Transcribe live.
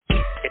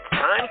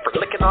time for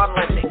Licking on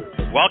Lending.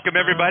 Welcome,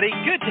 everybody.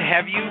 Good to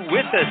have you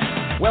with us.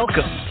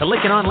 Welcome to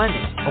Licking on Lending,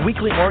 a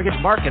weekly mortgage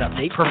market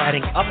update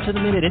providing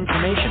up-to-the-minute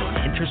information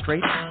on interest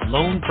rates,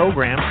 loan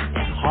programs,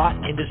 and hot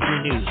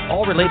industry news,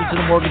 all related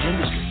to the mortgage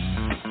industry.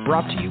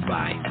 Brought to you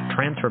by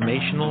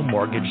Transformational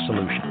Mortgage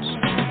Solutions.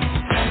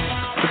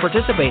 To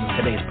participate in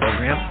today's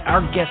program,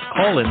 our guest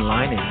call-in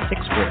line is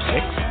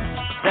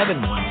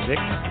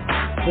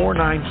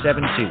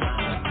 646-716-4972.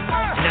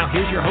 And now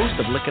here's your host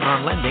of Licking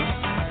on Lending,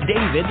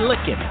 David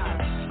Lickin.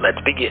 Let's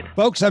begin.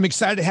 Folks, I'm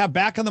excited to have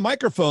back on the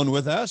microphone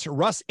with us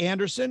Russ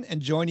Anderson, and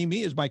joining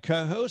me is my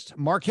co-host,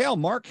 Mark Hale.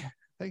 Mark,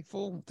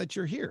 thankful that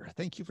you're here.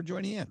 Thank you for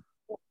joining in.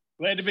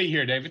 Glad to be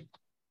here, David.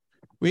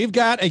 We've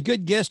got a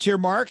good guest here,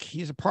 Mark.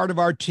 He's a part of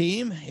our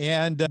team,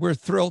 and we're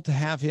thrilled to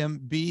have him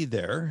be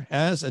there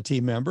as a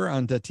team member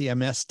on the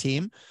TMS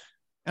team.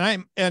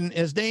 And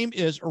his name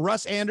is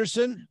Russ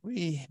Anderson.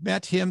 We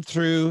met him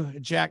through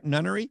Jack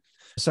Nunnery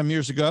some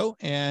years ago,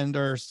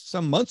 or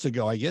some months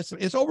ago, I guess.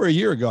 It's over a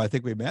year ago, I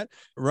think we met,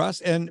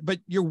 Russ.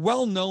 But you're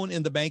well known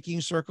in the banking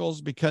circles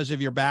because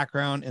of your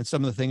background and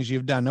some of the things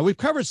you've done. Now, we've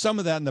covered some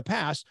of that in the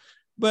past,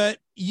 but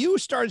you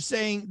started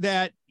saying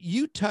that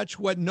you touch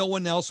what no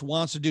one else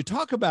wants to do.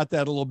 Talk about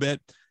that a little bit.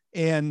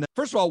 And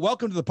first of all,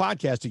 welcome to the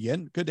podcast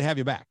again. Good to have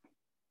you back.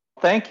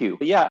 Thank you.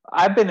 Yeah,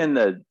 I've been in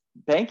the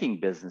banking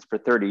business for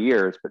 30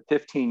 years, but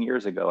 15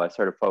 years ago, I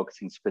started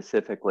focusing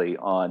specifically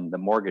on the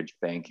mortgage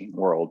banking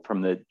world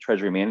from the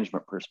Treasury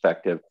management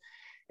perspective.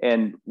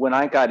 And when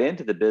I got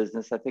into the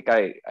business, I think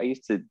I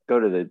used to go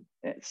to the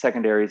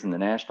secondaries and the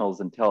nationals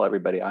and tell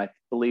everybody, I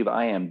believe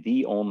I am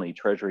the only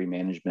Treasury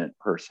management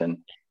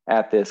person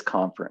at this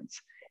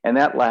conference. And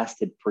that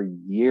lasted for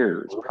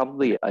years,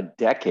 probably a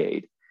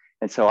decade.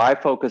 And so I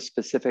focused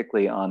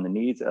specifically on the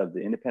needs of the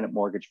independent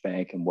mortgage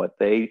bank and what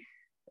they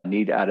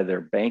need out of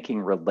their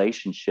banking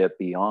relationship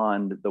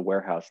beyond the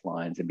warehouse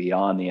lines and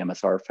beyond the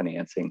MSR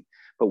financing,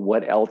 but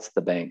what else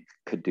the bank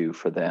could do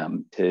for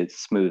them to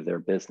smooth their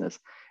business.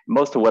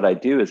 Most of what I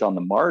do is on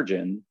the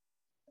margin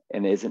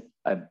and isn't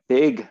a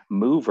big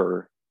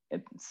mover,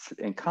 and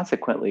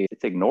consequently,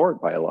 it's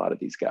ignored by a lot of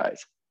these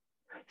guys.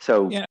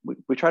 So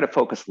we try to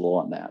focus a little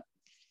on that.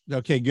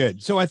 Okay,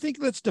 good. So I think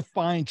let's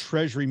define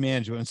Treasury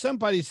management. When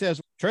somebody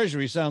says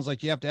Treasury, sounds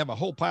like you have to have a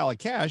whole pile of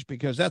cash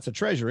because that's a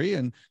Treasury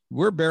and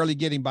we're barely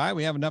getting by.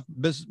 We have enough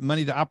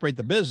money to operate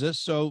the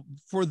business. So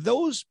for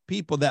those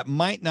people that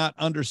might not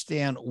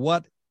understand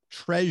what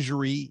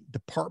Treasury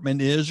department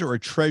is or a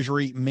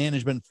Treasury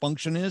management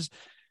function is,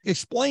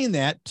 explain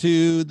that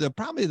to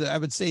I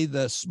would say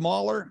the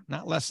smaller,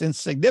 not less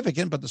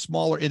insignificant, but the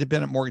smaller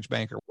independent mortgage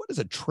banker. What is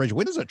a Treasury?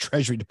 What is a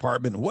Treasury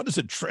department? What does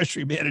a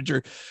Treasury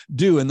manager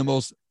do in the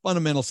most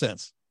fundamental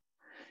sense?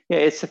 Yeah,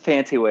 it's a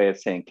fancy way of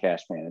saying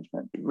cash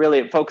management. Really,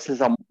 it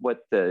focuses on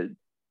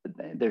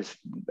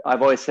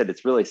I've always said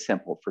it's really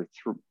simple.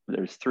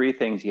 There's three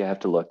things you have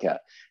to look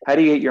at. How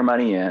do you get your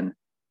money in?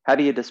 How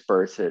do you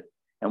disperse it?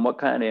 And what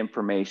kind of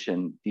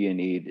information do you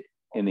need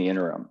in the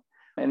interim?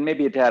 And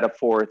maybe to add a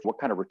fourth, what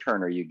kind of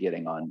return are you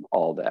getting on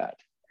all that?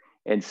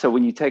 And so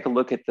when you take a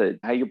look at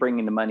how you're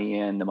bringing the money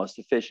in, the most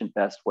efficient,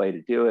 best way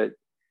to do it,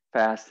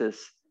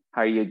 fastest,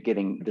 how are you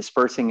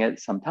dispersing it?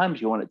 Sometimes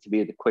you want it to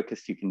be the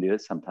quickest you can do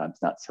it, sometimes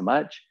not so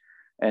much.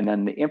 And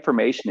then the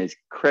information is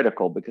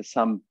critical because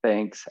some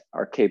banks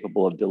are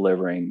capable of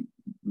delivering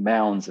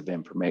mounds of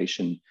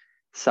information,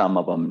 some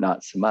of them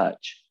not so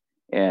much.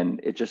 And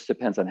it just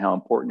depends on how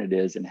important it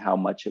is and how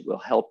much it will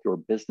help your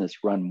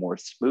business run more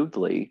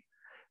smoothly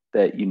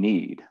that you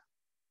need.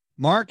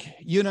 Mark,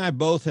 you and I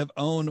both have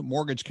owned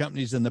mortgage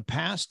companies in the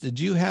past.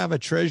 Did you have a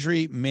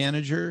Treasury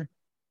manager,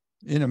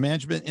 a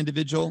management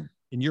individual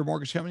in your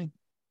mortgage company?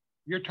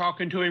 You're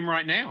talking to him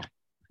right now.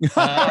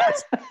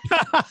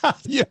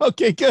 Yeah,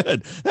 okay,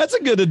 good. That's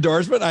a good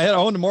endorsement. I had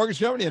owned a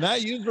mortgage company and I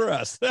used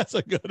Russ. That's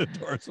a good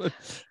endorsement.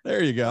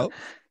 There you go.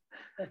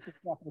 That's the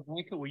capital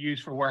bank that we use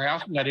for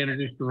warehousing. Got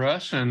introduced to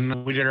Russ,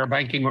 and we did our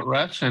banking with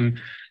Russ, and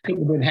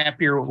couldn't have been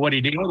happier with what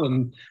he did.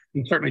 And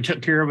he certainly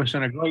took care of us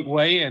in a great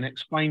way and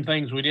explained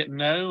things we didn't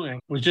know, and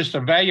was just a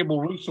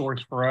valuable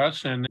resource for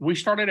us. And we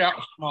started out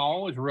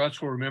small, as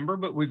Russ will remember,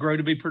 but we grew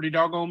to be pretty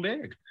doggone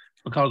big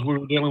because we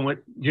were dealing with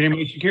Ginnie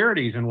Mae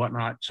securities and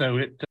whatnot. So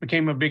it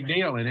became a big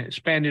deal, and it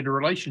expanded the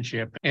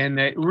relationship. And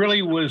it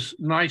really was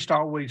nice to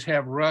always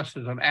have Russ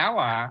as an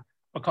ally,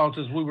 because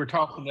as we were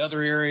talking to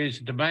other areas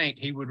at the bank,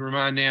 he would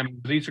remind them,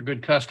 these are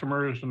good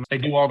customers and they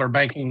do all their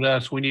banking with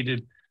us. We need to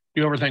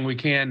do everything we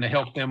can to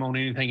help them on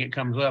anything that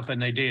comes up, and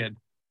they did.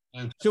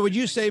 So would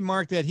you say,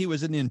 Mark, that he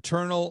was an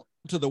internal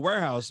to the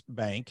warehouse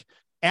bank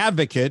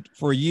advocate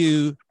for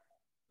you,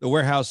 the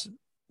warehouse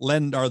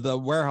lender, or the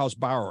warehouse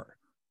borrower?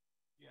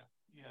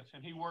 Yes,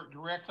 and he worked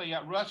directly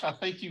at Russ. I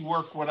think you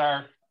work with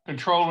our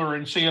controller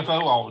and CFO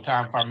all the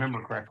time, if I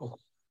remember correctly.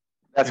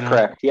 That's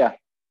correct, yeah.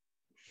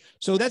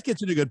 So that gets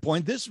to a good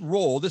point. This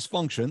role, this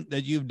function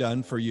that you've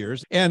done for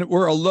years, and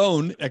we're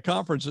alone at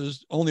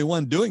conferences, only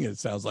one doing it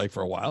sounds like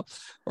for a while,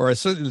 or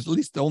at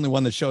least the only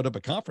one that showed up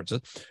at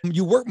conferences.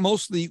 You work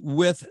mostly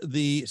with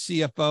the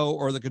CFO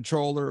or the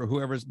controller or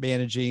whoever's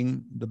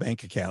managing the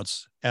bank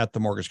accounts at the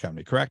mortgage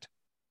company, correct?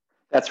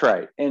 That's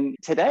right. And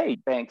today,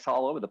 banks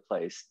all over the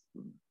place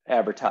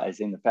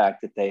advertising the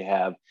fact that they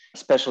have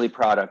specialty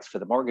products for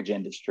the mortgage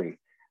industry.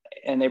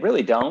 And they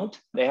really don't.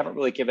 They haven't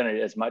really given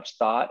it as much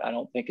thought, I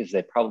don't think, as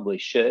they probably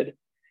should.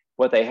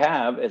 What they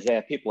have is they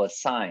have people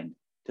assigned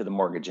to the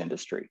mortgage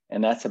industry,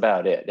 and that's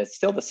about it. It's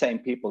still the same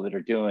people that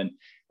are doing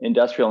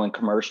industrial and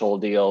commercial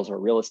deals or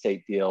real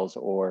estate deals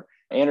or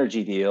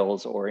energy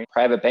deals or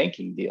private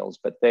banking deals,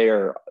 but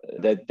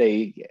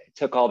they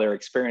took all their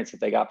experience that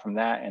they got from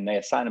that and they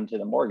assign them to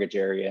the mortgage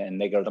area, and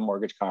they go to the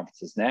mortgage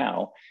conferences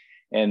now,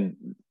 and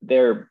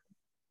they're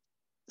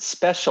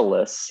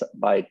specialists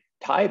by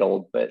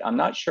title, but I'm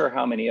not sure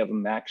how many of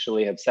them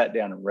actually have sat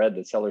down and read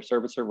the seller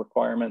servicer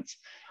requirements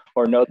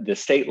or know the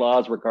state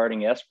laws regarding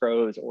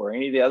escrows or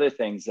any of the other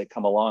things that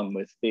come along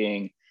with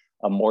being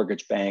a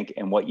mortgage bank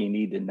and what you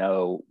need to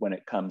know when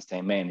it comes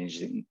to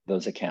managing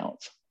those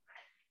accounts.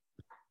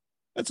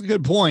 That's a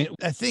good point.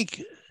 I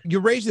think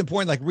you're raising the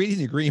point, like reading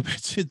the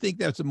agreements. I think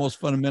that's the most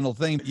fundamental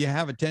thing. You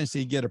have a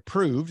tendency to get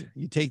approved.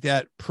 You take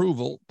that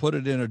approval, put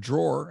it in a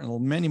drawer,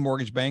 and many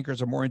mortgage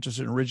bankers are more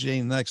interested in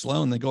originating the next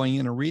loan than going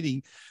in and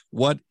reading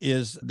what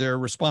is their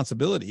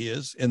responsibility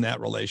is in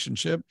that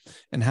relationship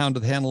and how to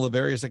handle the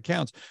various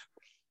accounts.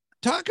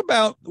 Talk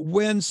about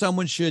when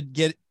someone should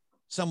get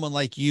someone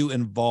like you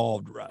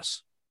involved,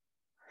 Russ.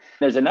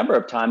 There's a number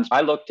of times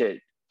I looked at,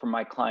 for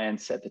my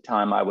clients at the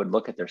time, I would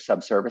look at their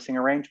subservicing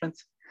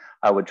arrangements.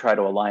 I would try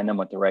to align them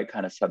with the right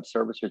kind of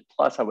subservicers.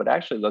 Plus, I would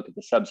actually look at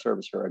the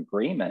subservicer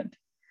agreement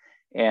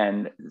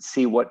and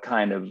see what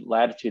kind of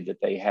latitude that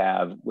they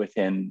have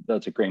within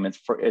those agreements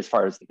for as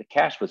far as the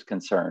cash was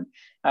concerned.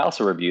 I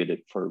also reviewed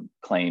it for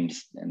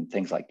claims and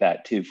things like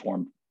that too for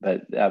them,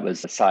 but that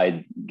was a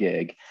side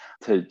gig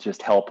to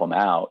just help them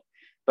out.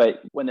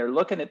 But when they're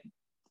looking at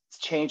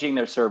changing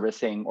their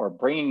servicing or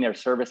bringing their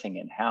servicing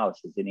in-house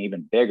is an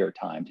even bigger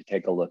time to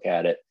take a look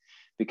at it.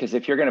 Because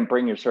if you're going to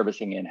bring your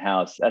servicing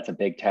in-house, that's a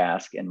big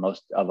task, and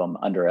most of them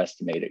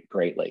underestimate it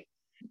greatly.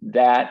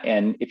 That,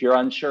 and if you're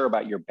unsure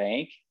about your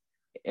bank,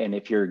 and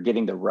if you're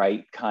getting the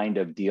right kind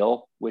of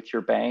deal with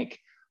your bank,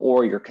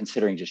 or you're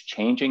considering just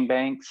changing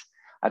banks,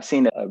 I've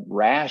seen a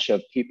rash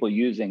of people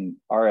using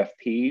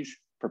RFPs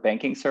for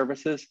banking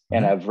services.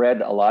 And I've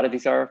read a lot of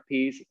these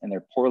RFPs, and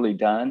they're poorly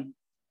done.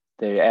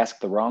 They ask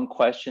the wrong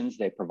questions,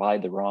 they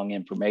provide the wrong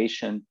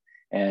information,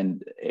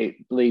 and it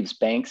leaves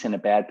banks in a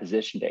bad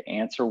position to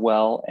answer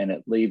well, and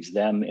it leaves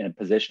them in a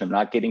position of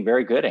not getting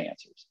very good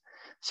answers.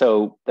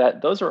 So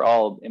those are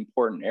all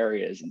important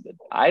areas. And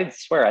I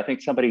swear, I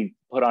think somebody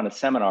put on a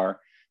seminar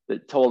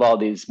that told all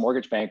these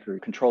mortgage banker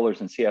controllers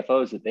and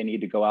CFOs that they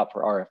need to go out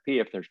for RFP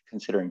if they're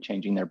considering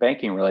changing their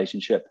banking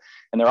relationship.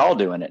 And they're all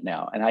doing it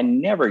now. And I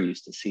never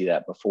used to see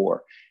that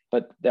before,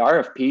 but the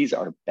RFPs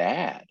are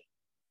bad.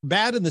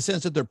 Bad in the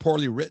sense that they're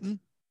poorly written?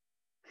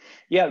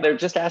 Yeah, they're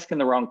just asking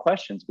the wrong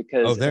questions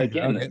because,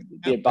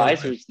 the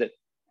advisors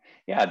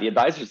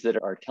that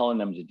are telling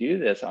them to do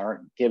this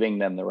aren't giving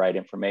them the right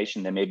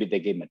information. Then maybe they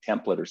gave them a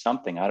template or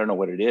something. I don't know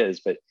what it is,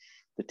 but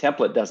the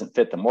template doesn't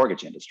fit the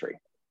mortgage industry.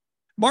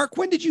 Mark,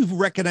 when did you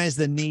recognize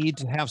the need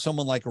to have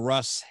someone like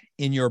Russ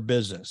in your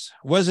business?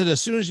 Was it as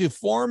soon as you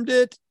formed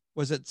it?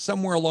 Was it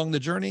somewhere along the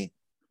journey?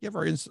 Give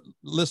our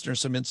listeners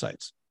some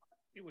insights.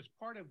 It was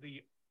part of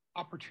the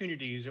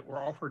opportunities that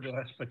were offered to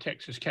us by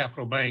Texas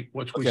Capital Bank,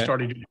 which we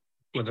started to do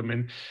with them.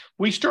 And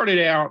we started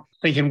out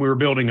thinking we were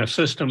building a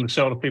system to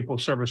sell to people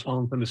service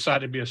loans and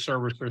decided to be a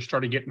servicer,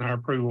 started getting our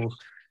approvals.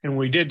 And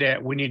we did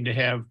that. We needed to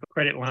have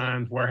credit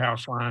lines,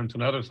 warehouse lines,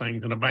 and other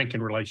things in a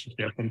banking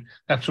relationship. And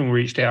that's when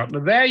we reached out. And the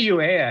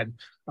value add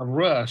of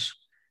Russ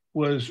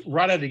was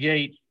right out of the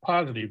gate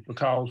positive,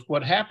 because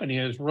what happened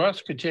is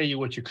Russ could tell you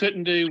what you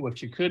couldn't do,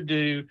 what you could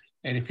do,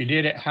 and if you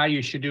did it, how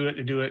you should do it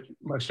to do it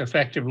most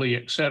effectively,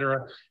 et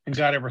cetera, and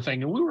got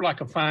everything. And we were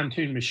like a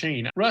fine-tuned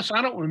machine. Russ,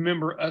 I don't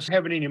remember us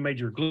having any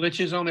major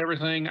glitches on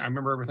everything. I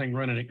remember everything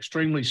running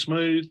extremely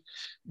smooth.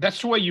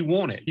 That's the way you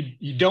want it.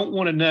 You don't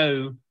want to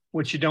know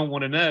what you don't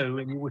want to know,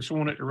 and you just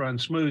want it to run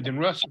smooth. And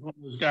Russ is one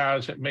of those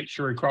guys that makes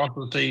sure he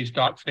crosses the T's,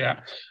 dots the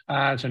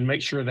I's, and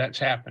make sure that's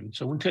happened.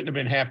 So we couldn't have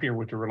been happier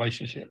with the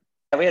relationship.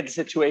 We had the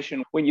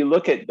situation when you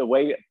look at the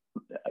way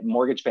a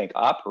mortgage bank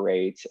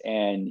operates,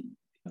 and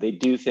they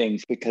do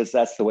things because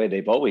that's the way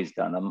they've always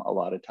done them a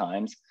lot of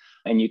times.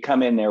 And you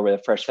come in there with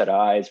a fresh set of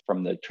eyes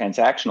from the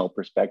transactional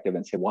perspective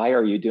and say, why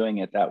are you doing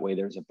it that way?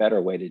 There's a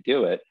better way to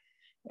do it.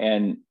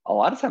 And a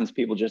lot of times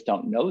people just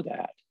don't know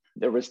that.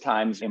 There was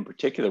times in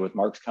particular with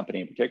Mark's company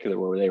in particular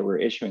where they were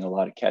issuing a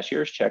lot of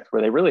cashier's checks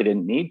where they really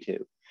didn't need to.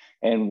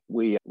 And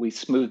we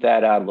smoothed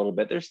that out a little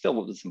bit. There's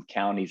still some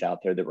counties out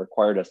there that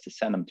required us to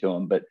send them to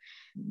them, but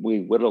we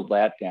whittled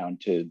that down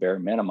to bare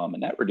minimum,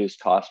 and that reduced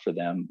costs for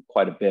them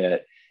quite a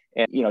bit.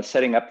 And,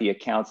 setting up the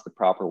accounts the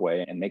proper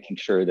way and making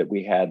sure that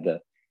we had the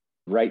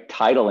right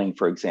titling.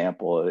 For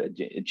example, a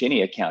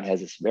Ginnie account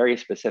has this very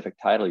specific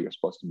title you're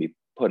supposed to be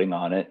putting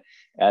on it,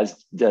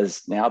 as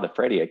does now the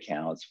Freddie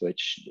accounts,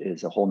 which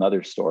is a whole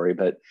nother story.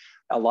 But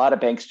a lot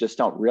of banks just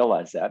don't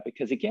realize that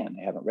because, again,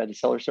 they haven't read the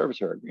seller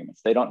servicer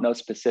agreements. They don't know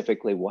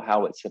specifically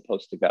how it's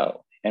supposed to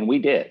go. And we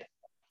did.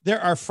 There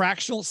are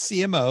fractional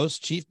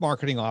CMOs, chief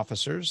marketing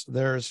officers.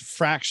 There's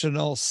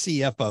fractional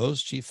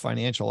CFOs, chief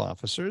financial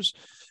officers.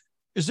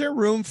 Is there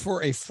room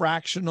for a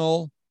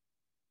fractional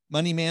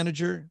money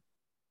manager,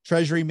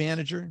 treasury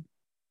manager,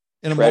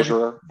 and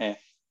treasurer?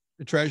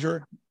 A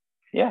treasurer?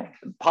 Yeah,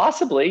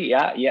 possibly.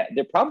 Yeah.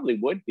 There probably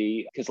would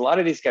be, because a lot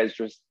of these guys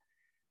just,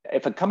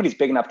 if a company's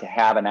big enough to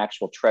have an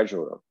actual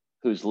treasurer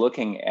who's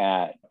looking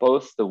at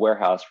both the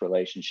warehouse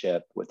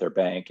relationship with their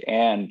bank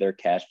and their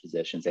cash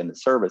positions and the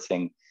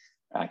servicing,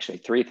 actually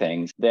three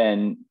things,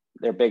 then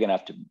they're big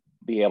enough to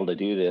be able to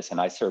do this.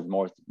 And I served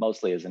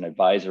mostly as an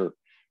advisor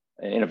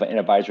in an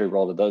advisory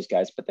role to those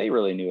guys, but they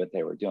really knew what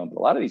they were doing. But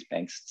a lot of these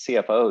banks,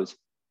 CFOs,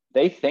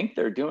 they think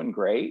they're doing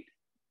great.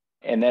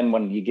 And then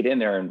when you get in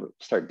there and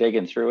start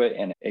digging through it,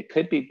 and it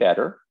could be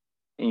better,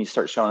 and you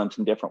start showing them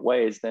some different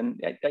ways, then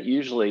that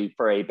usually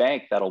for a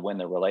bank, that'll win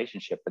the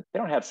relationship. But they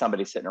don't have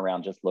somebody sitting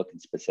around just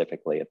looking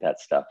specifically at that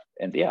stuff.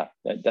 And yeah,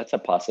 that's a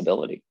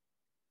possibility.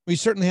 We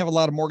certainly have a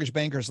lot of mortgage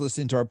bankers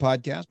listening to our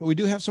podcast, but we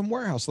do have some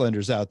warehouse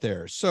lenders out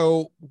there.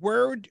 So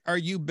where are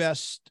you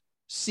best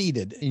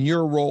seated in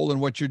your role and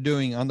what you're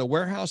doing, on the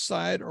warehouse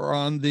side or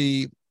on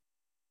the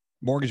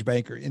mortgage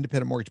banker,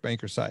 independent mortgage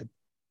banker side?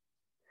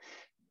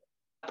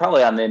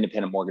 Probably on the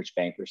independent mortgage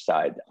banker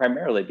side,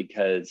 primarily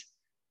because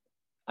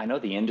I know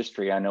the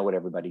industry, I know what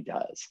everybody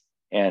does.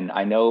 And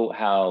I know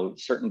how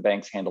certain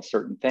banks handle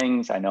certain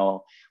things. I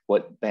know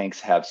what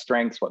banks have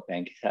strengths, what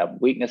banks have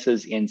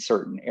weaknesses in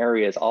certain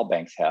areas. All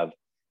banks have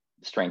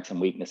strengths and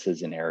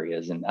weaknesses in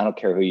areas. And I don't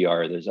care who you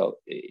are,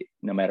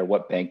 no matter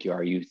what bank you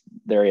are,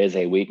 there is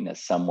a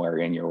weakness somewhere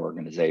in your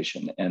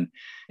organization. And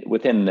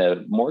within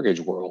the mortgage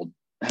world,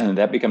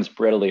 that becomes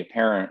readily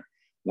apparent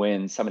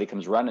when somebody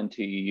comes running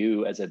to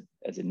you as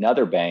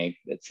another bank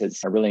that says,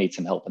 I really need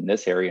some help in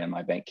this area and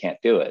my bank can't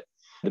do it.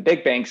 The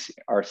big banks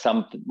are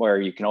somewhere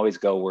you can always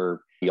go where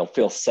you'll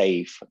feel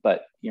safe,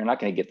 but you're not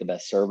going to get the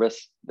best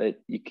service that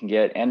you can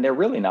get. And they're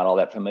really not all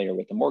that familiar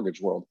with the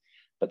mortgage world.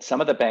 But some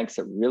of the banks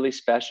that really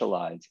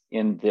specialize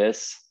in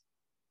this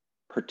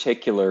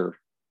particular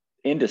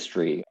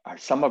industry,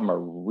 some of them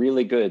are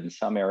really good in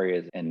some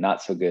areas and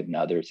not so good in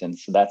others. And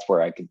so that's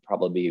where I could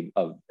probably be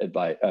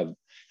of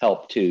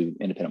help to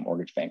independent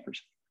mortgage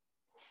bankers.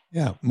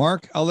 Yeah.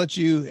 Mark, I'll let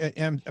you,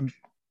 I'm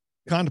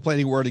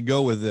contemplating where to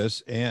go with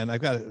this, and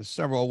I've got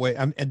several ways.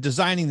 I'm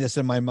designing this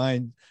in my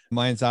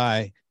mind's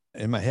eye,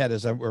 in my head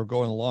as we're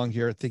going along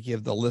here, thinking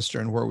of the listener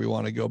and where we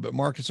want to go. But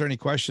Mark, is there any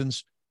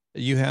questions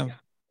that you have?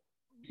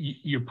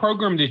 Your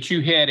program that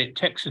you had at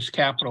Texas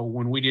Capital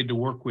when we did the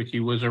work with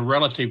you was a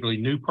relatively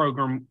new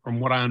program from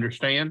what I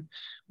understand,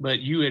 but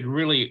you had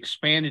really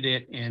expanded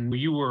it and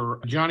you were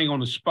Johnny on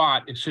the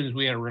spot as soon as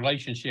we had a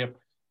relationship,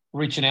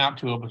 reaching out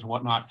to them and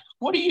whatnot.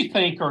 What do you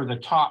think are the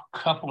top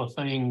couple of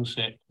things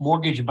that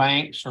mortgage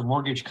banks or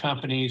mortgage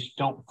companies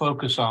don't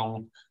focus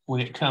on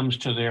when it comes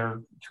to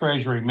their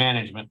treasury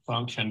management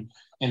function,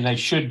 and they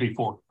should be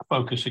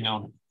focusing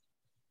on it?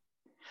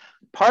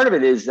 Part of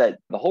it is that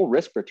the whole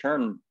risk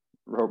return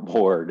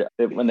reward,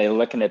 when they're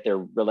looking at their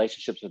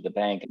relationships with the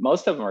bank,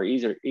 most of them are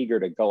eager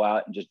to go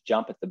out and just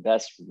jump at the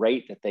best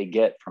rate that they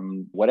get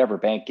from whatever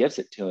bank gives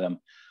it to them.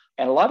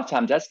 And a lot of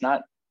times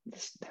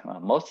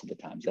most of the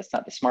times that's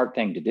not the smart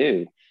thing to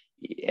do.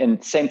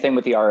 And same thing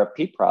with the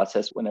RFP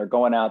process, when they're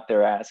going out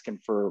there asking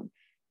for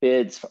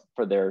bids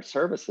for their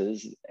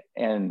services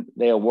and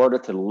they award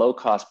it to the low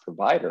cost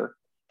provider,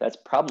 that's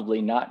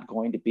probably not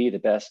going to be the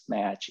best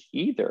match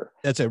either.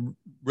 That's a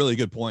really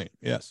good point.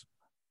 Yes.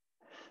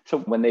 So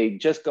when they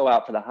just go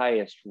out for the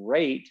highest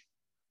rate,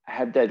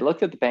 have they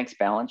looked at the bank's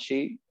balance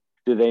sheet?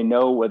 Do they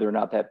know whether or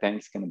not that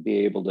bank's going to be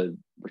able to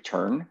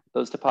return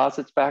those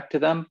deposits back to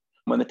them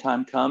when the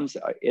time comes?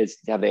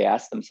 Have they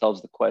asked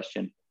themselves the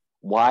question,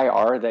 why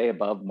are they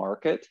above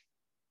market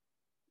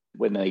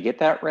when they get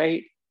that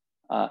rate?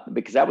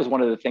 Because that was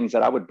one of the things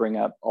that I would bring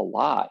up a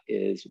lot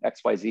is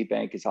XYZ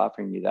Bank is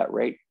offering you that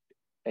rate.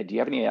 Do you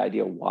have any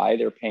idea why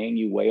they're paying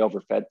you way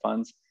over Fed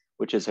funds,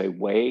 which is the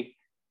way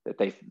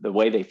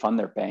they fund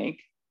their bank?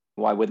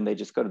 Why wouldn't they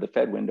just go to the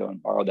Fed window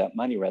and borrow that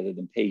money rather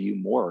than pay you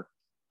more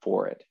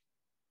for it?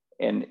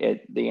 And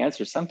the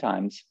answer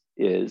sometimes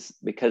is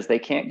because they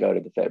can't go to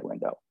the Fed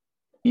window.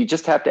 You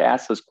just have to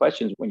ask those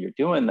questions when you're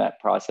doing that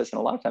process. And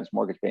a lot of times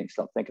mortgage banks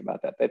don't think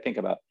about that. They think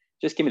about,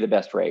 just give me the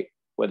best rate,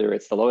 whether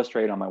it's the lowest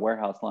rate on my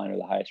warehouse line or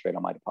the highest rate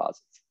on my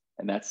deposits.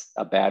 And that's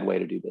a bad way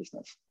to do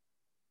business.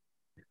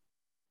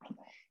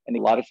 And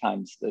a lot of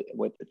times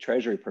with the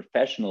treasury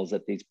professionals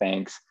at these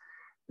banks,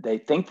 they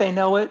think they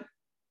know it,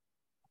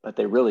 but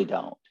they really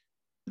don't.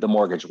 The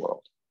mortgage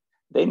world,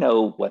 they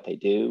know what they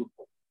do,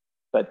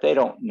 but they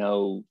don't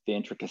know the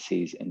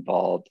intricacies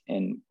involved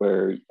in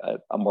where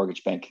a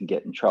mortgage bank can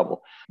get in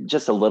trouble.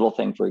 Just a little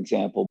thing, for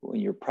example, when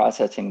you're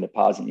processing a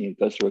deposit, you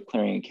go through a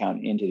clearing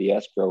account into the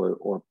escrow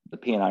or the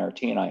P&I or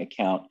T&I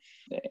account,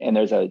 and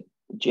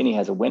Ginny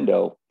has a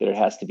window that it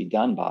has to be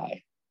done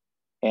by.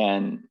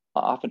 And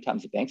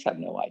oftentimes the banks have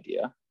no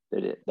idea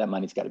that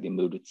money's got to be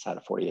moved inside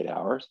of 48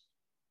 hours.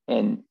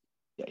 And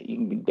you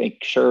can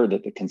make sure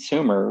that the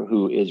consumer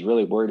who is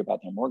really worried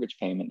about their mortgage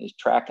payment is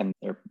tracking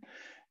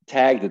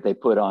tag that they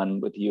put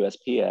on with the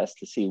USPS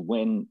to see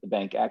when the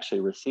bank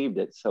actually received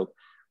it. So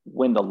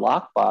when the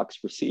lockbox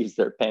receives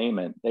their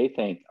payment, they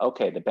think,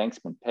 okay, the bank's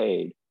been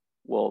paid.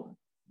 Well,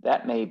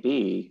 that may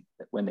be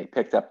when they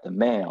picked up the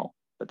mail,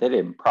 but they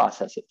didn't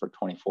process it for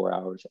 24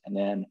 hours. And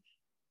then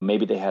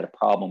maybe they had a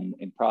problem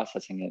in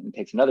processing it and it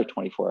takes another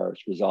 24 hours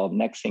to resolve.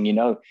 Next thing you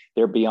know,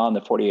 they're beyond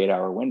the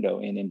 48-hour window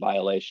and in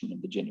violation of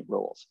Virginia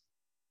rules.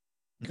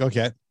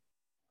 Okay.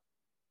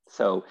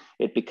 So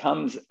it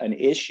becomes an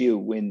issue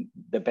when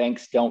the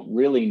banks don't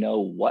really know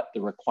what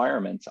the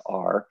requirements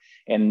are.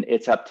 And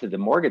it's up to the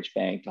mortgage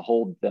bank to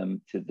hold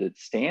them to the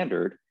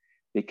standard,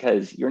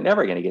 because you're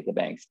never going to get the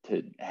banks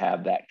to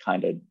have that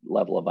kind of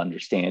level of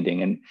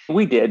understanding. And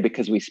we did,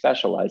 because we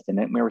specialized in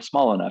it. And we were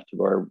small enough to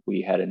where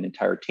we had an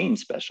entire team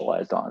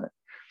specialized on it,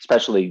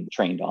 especially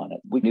trained on it.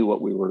 We knew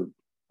what we were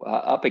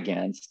up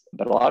against,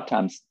 but a lot of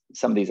times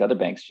some of these other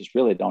banks just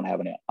really don't have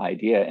an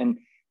idea. And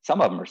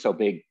some of them are so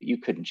big, you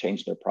couldn't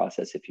change their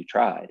process if you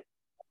tried.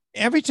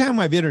 Every time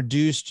I've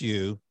introduced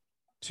you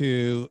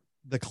to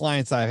the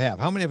clients I have,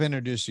 how many have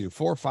introduced you?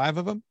 4 or 5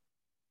 of them?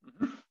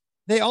 Mm-hmm.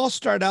 They all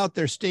start out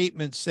their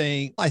statement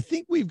saying, I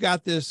think we've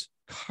got this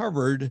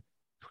covered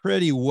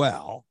pretty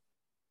well.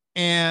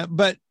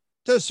 But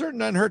to a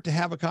certain unhurt to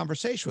have a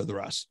conversation with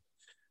Russ.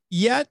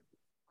 Yet,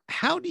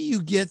 how do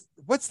you get,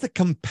 what's the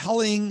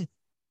compelling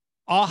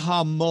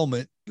aha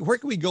moment? Where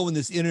can we go in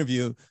this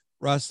interview,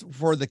 Russ,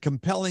 for the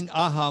compelling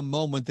aha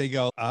moment? They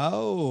go,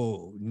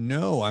 oh,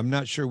 no, I'm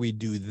not sure we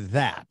do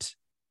that.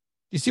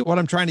 You see what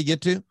I'm trying to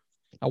get to?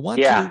 I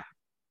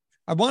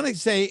want to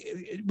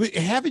say,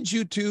 haven't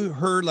you two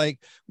heard, like,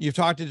 you've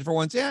talked to different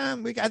ones? Yeah,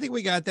 I think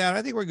we got that.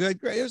 I think we're good.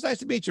 Great. It was nice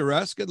to meet you,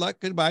 Russ. Good luck.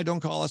 Goodbye. Don't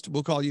call us.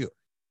 We'll call you.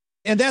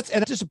 And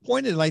I'm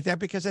disappointed like that,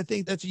 because I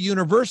think that's a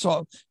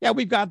universal. Yeah,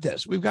 we've got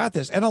this. We've got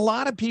this. And a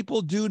lot of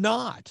people do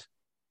not.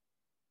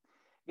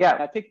 Yeah,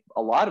 I think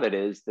a lot of it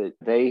is that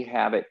they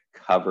have it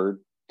covered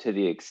to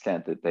the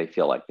extent that they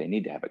feel like they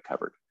need to have it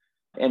covered.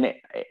 And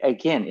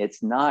again,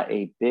 it's not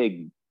a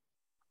big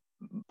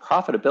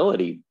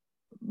profitability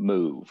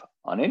move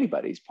on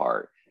anybody's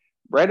part,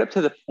 right up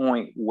to the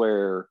point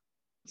where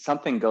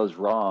something goes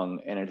wrong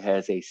and it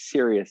has a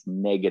serious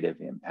negative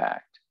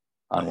impact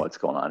on what's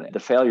going on. The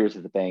failures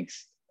of the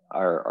banks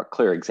are a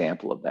clear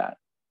example of that.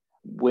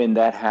 When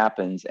that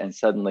happens and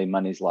suddenly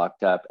money's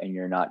locked up and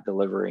you're not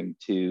delivering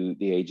to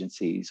the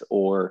agencies,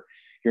 or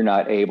you're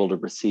not able to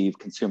receive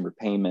consumer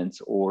payments,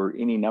 or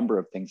any number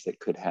of things that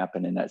could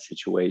happen in that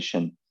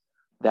situation,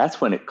 that's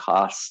when it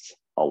costs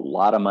a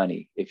lot of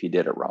money if you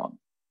did it wrong.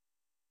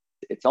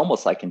 It's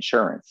almost like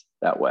insurance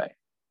that way.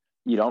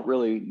 You don't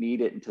really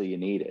need it until you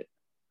need it.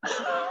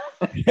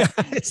 Yeah,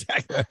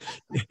 exactly.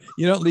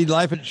 You don't need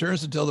life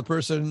insurance until the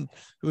person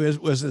who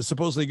was in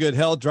supposedly good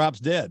health drops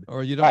dead,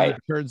 or you don't need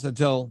insurance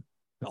until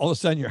all of a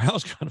sudden your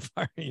house caught on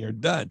fire and you're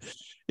done.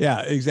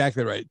 Yeah,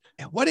 exactly right.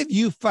 What have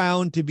you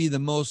found to be the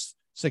most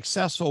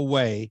successful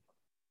way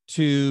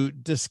to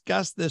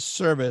discuss this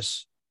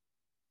service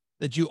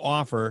that you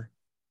offer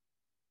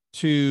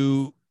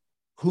to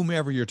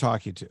whomever you're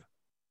talking to?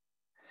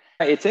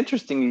 It's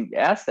interesting you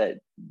asked that,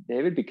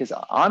 David, because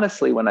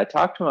honestly, when I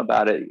talk to them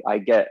about it, I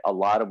get a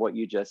lot of what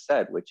you just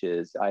said, which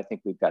is, I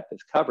think we've got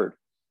this covered.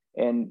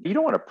 And you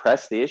don't want to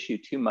press the issue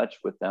too much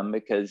with them,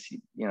 because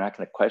you're not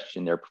going to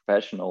question their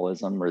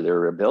professionalism or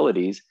their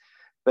abilities.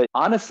 But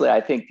honestly,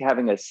 I think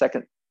having a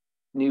second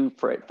new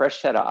fresh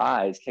set of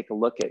eyes take a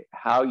look at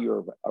how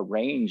you've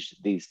arranged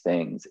these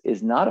things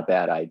is not a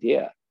bad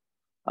idea.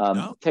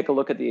 No. Take a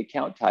look at the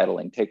account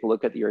titling, take a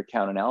look at your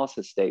account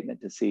analysis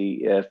statement to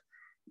see if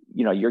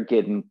you're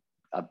getting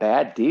a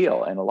bad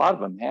deal. And a lot of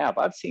them have.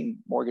 I've seen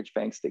mortgage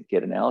banks that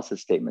get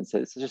analysis statements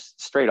that it's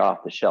just straight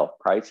off the shelf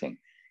pricing.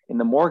 In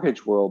the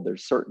mortgage world,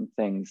 there's certain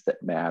things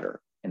that matter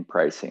in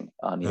pricing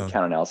on the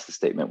account analysis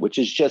statement, which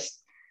is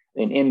just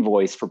an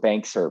invoice for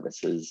bank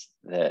services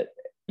that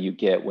you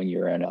get when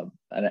you're in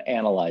an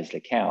analyzed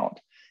account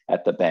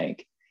at the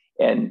bank.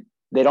 And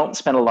they don't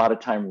spend a lot of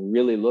time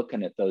really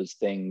looking at those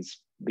things,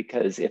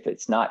 because if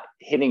it's not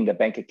hitting the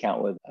bank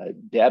account with a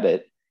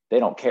debit, they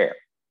don't care.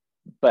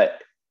 But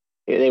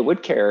they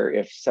would care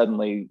if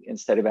suddenly,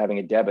 instead of having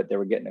a debit, they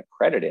were getting a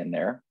credit in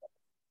there.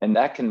 And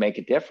that can make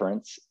a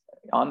difference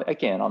on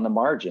the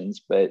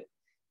margins. But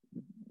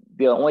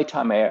the only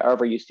time I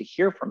ever used to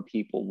hear from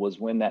people was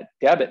when that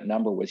debit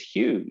number was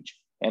huge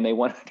and they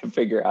wanted to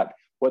figure out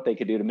what they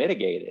could do to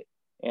mitigate it.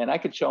 And I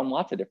could show them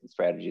lots of different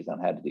strategies on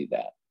how to do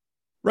that.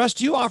 Russ,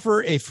 do you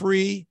offer a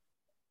free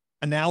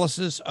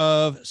analysis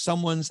of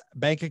someone's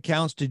bank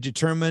accounts to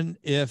determine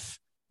if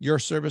your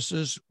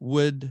services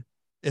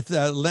if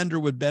the lender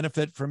would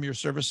benefit from your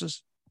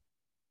services?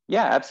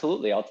 Yeah,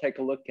 absolutely. I'll take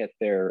a look at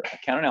their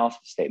account analysis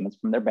statements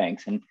from their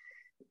banks. And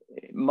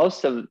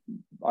most of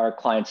our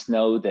clients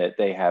know that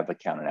they have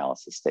account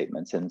analysis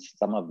statements, and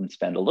some of them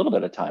spend a little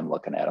bit of time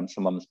looking at them.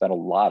 Some of them spend a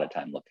lot of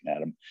time looking at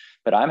them.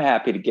 But I'm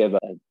happy to give a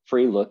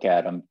free look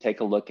at them, take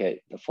a look at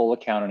the full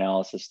account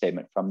analysis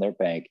statement from their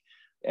bank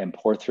and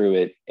pour through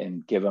it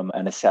and give them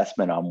an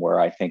assessment on where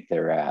I think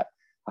they're at.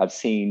 I've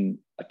seen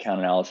account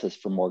analysis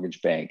for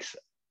mortgage banks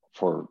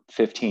for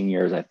 15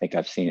 years, I think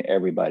I've seen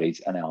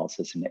everybody's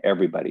analysis and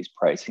everybody's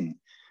pricing.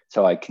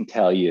 So I can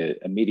tell you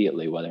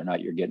immediately whether or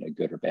not you're getting a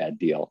good or bad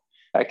deal.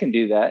 I can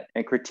do that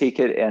and critique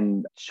it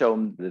and show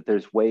them that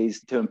there's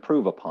ways to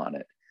improve upon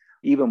it,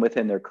 even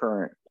within their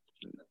current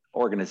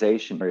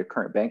organization or your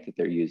current bank that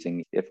they're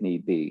using, if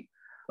need be.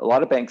 A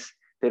lot of banks,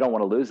 they don't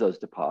want to lose those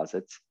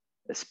deposits,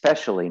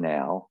 especially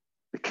now,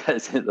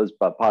 because those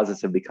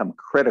deposits have become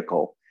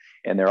critical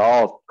and they're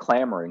all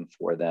clamoring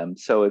for them.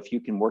 So if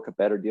you can work a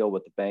better deal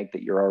with the bank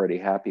that you're already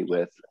happy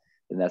with,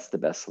 then that's the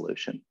best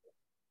solution.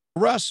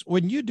 Russ,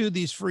 when you do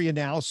these free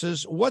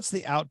analysis, what's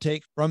the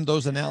outtake from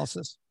those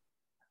analysis?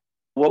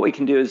 What we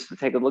can do is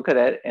take a look at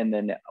it. And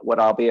then what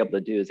I'll be able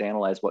to do is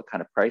analyze what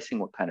kind of pricing,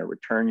 what kind of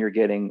return you're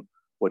getting,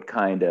 what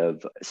kind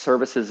of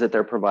services that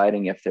they're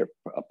providing, if they're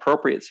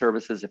appropriate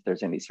services, if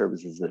there's any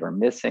services that are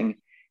missing,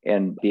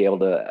 and be able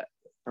to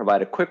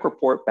provide a quick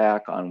report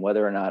back on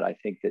whether or not I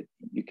think that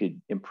you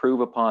could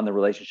improve upon the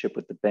relationship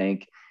with the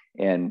bank.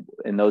 And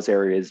in those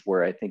areas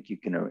where I think you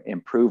can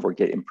improve or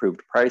get improved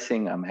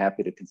pricing, I'm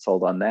happy to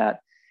consult on that,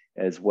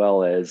 as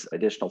well as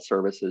additional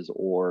services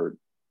or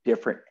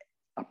different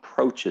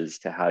approaches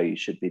to how you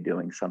should be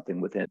doing something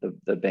within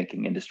the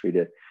banking industry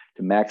to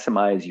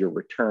maximize your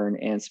return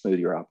and smooth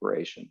your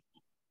operation.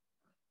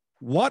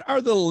 What are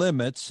the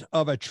limits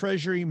of a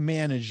treasury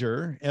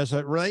manager as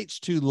it relates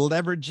to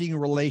leveraging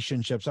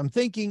relationships? I'm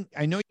thinking,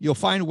 I know you'll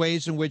find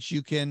ways in which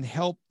you can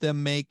help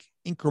them make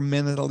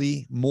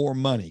incrementally more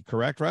money.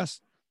 Correct,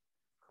 Russ?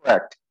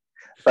 Correct.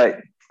 But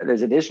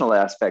there's additional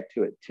aspect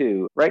to it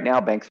too. Right now,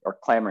 banks are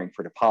clamoring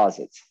for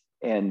deposits,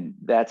 and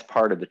that's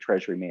part of the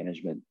treasury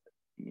management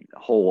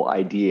whole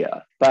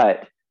idea.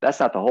 But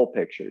that's not the whole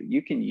picture.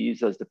 You can use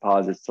those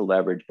deposits to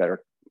leverage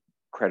better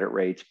credit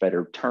rates,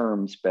 better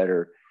terms,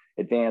 better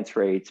advance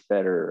rates,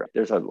 better.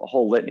 There's a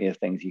whole litany of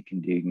things you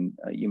can do.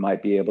 You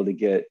might be able to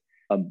get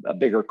a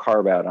bigger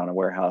carve out on a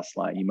warehouse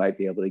line. You might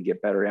be able to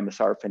get better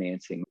MSR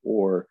financing,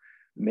 or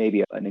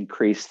maybe an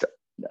increased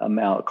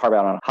amount carve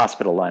out on a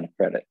hospital line of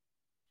credit.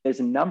 There's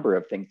a number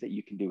of things that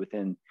you can do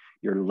within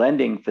your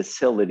lending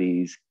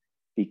facilities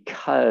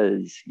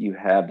because you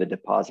have the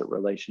deposit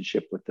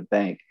relationship with the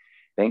bank.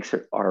 Banks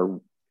are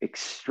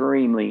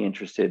extremely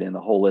interested in the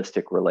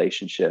holistic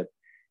relationship,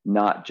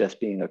 not just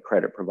being a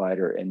credit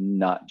provider and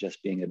not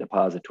just being a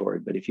depository.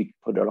 But if you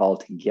put it all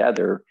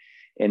together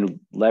and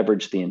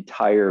leverage the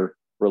entire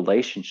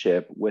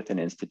relationship with an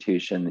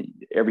institution,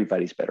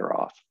 everybody's better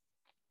off.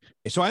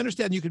 So I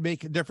understand you can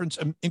make a difference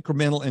in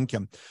incremental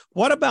income.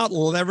 What about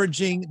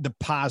leveraging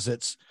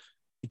deposits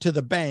to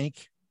the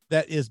bank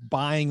that is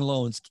buying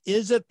loans?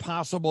 Is it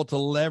possible to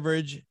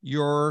leverage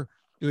your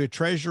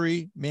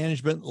treasury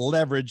management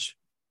leverage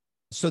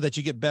so that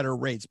you get better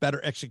rates, better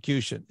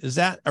execution? Is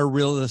that a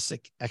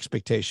realistic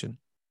expectation?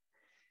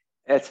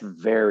 It's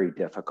very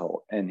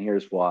difficult. And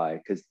here's why,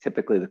 because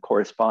typically the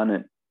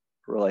correspondent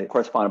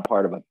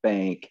part of a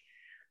bank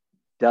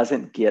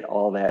doesn't get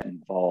all that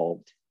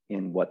involved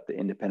in what the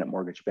independent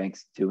mortgage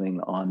bank's doing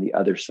on the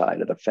other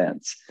side of the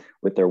fence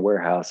with their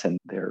warehouse and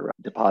their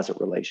deposit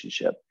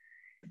relationship.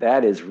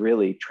 That is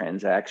really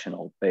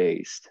transactional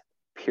based,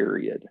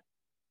 period.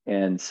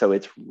 And so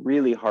it's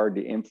really hard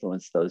to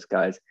influence those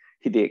guys.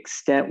 To the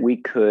extent we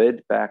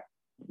could, back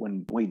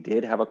when we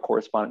did have a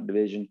correspondent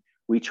division,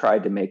 we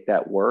tried to make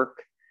that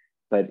work,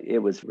 but it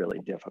was really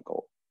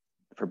difficult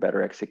for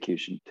better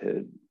execution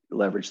to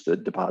leverage the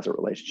deposit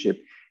relationship.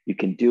 You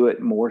can do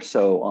it more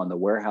so on the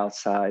warehouse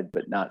side,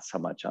 but not so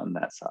much on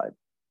that side.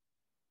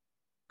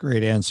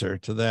 Great answer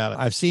to that.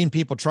 I've seen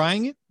people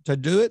trying it to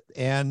do it,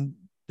 and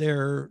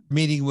they're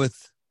meeting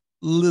with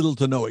little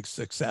to no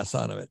success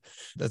out of it.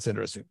 That's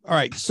interesting. All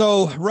right.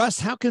 So, Russ,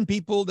 how can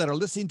people that are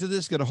listening to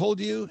this get a hold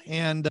of you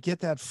and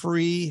get that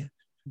free,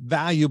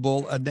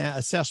 valuable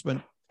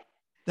assessment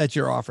that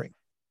you're offering?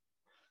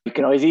 You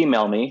can always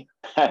email me.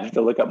 I have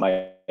to look up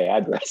my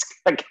address.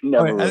 I can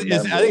never remember. I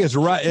think it's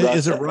Russ.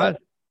 Is it Russ?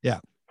 Yeah.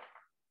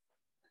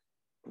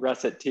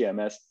 Russ at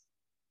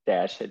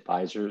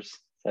TMS-advisors. Is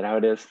that how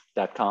it is?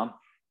 .com?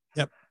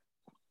 Yep.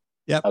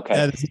 Okay.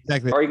 That is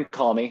exactly. Or you can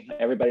call me.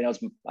 Everybody knows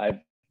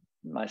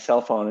my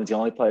cell phone is the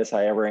only place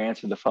I ever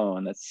answer the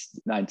phone. That's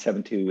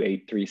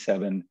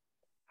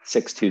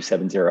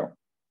 972-837-6270.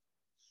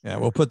 Yeah,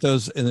 we'll put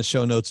those in the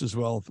show notes as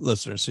well,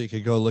 listeners, so you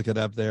can go look it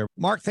up there.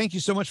 Mark, thank you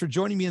so much for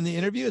joining me in the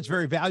interview. It's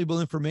very valuable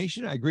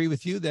information. I agree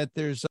with you that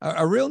there's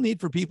a real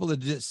need for people to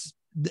just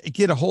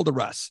get a hold of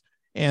Russ.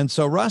 And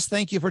so, Russ,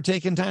 thank you for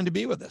taking time to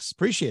be with us.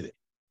 Appreciate it.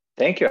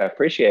 Thank you. I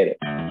appreciate it.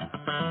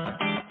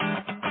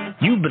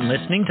 You've been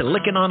listening to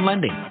Lykken on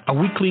Lending, a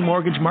weekly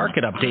mortgage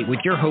market update with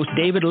your host,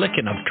 David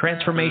Lykken of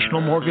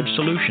Transformational Mortgage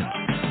Solutions.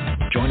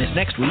 Join us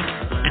next week,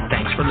 and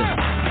thanks for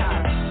listening.